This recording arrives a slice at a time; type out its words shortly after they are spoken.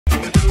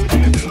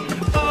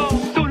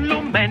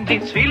and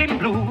he's feeling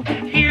blue.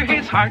 Hear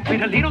his heart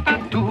with a little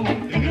tattoo.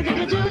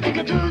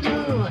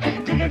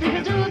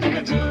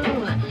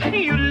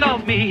 You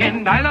love me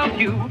and I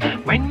love you.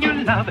 When you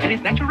love it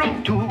is natural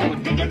too.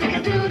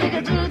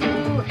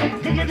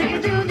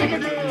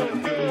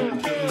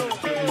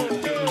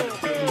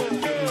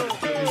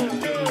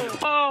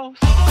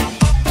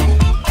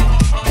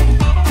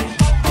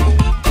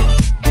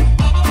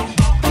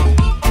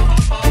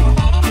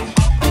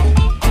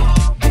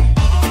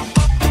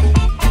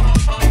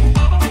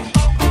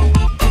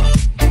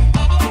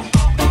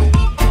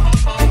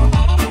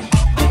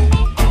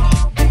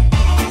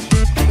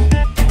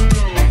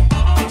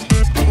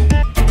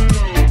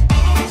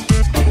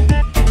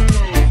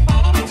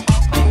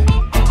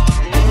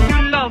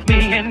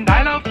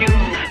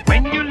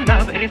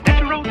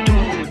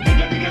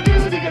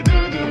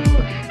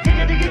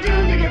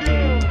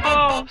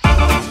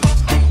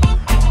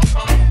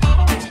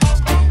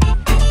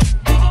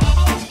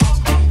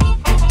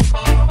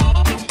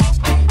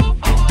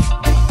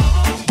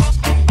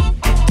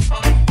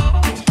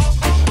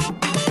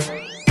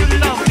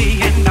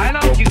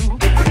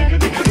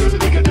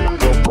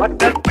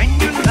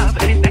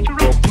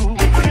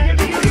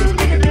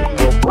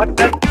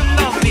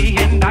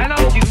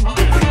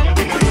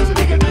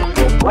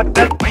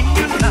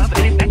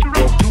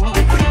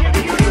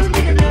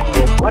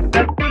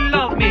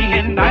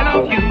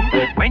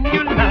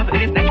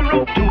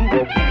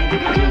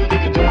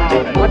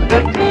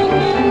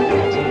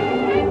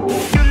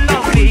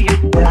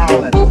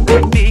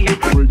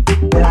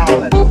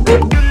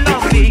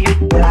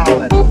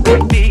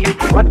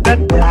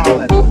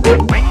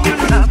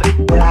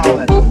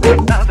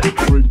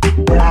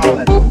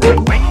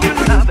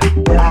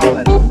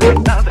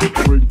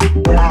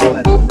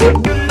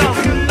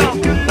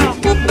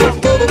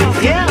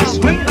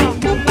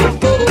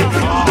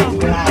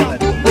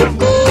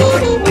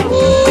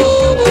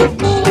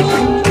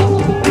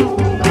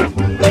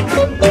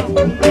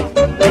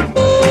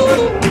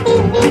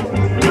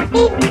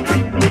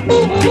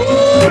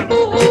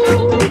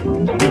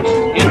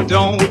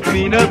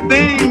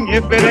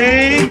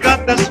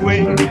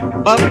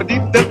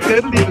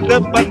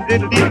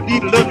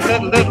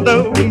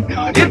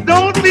 It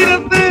don't mean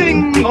a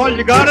thing, all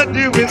you gotta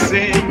do is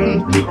sing.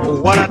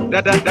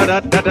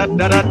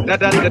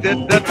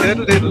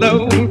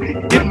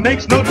 It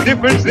makes no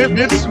difference if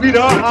it's sweet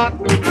or hot.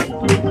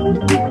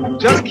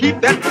 Just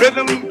keep that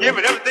rhythm, give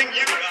it everything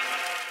you got.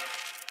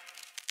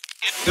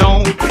 It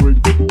don't.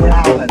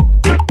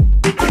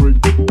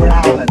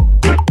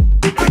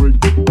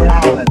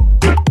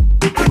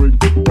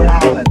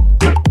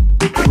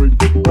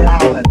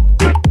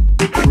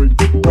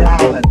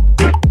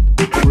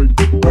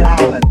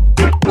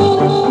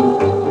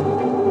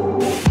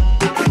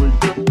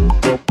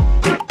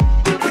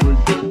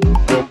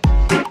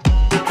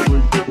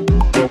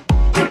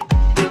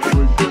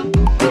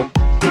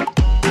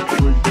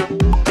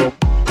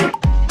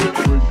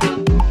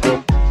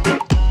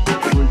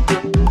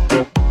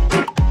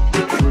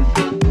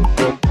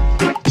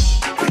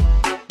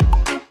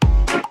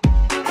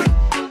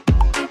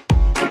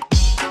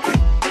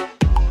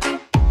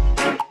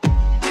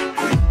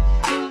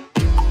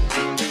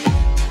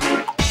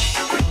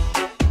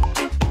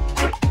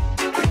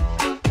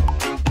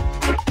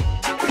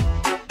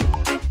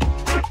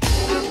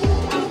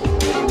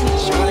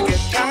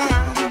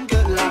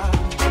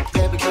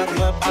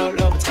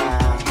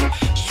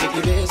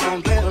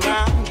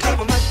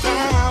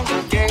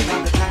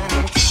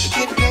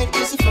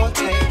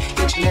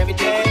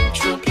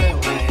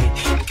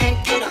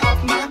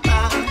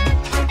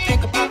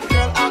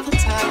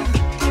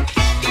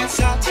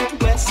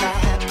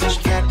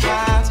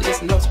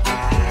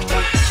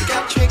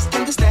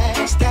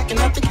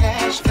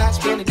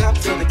 Fast when it comes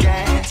to the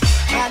gas.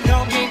 I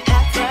don't mean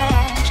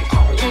average.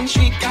 All in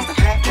she got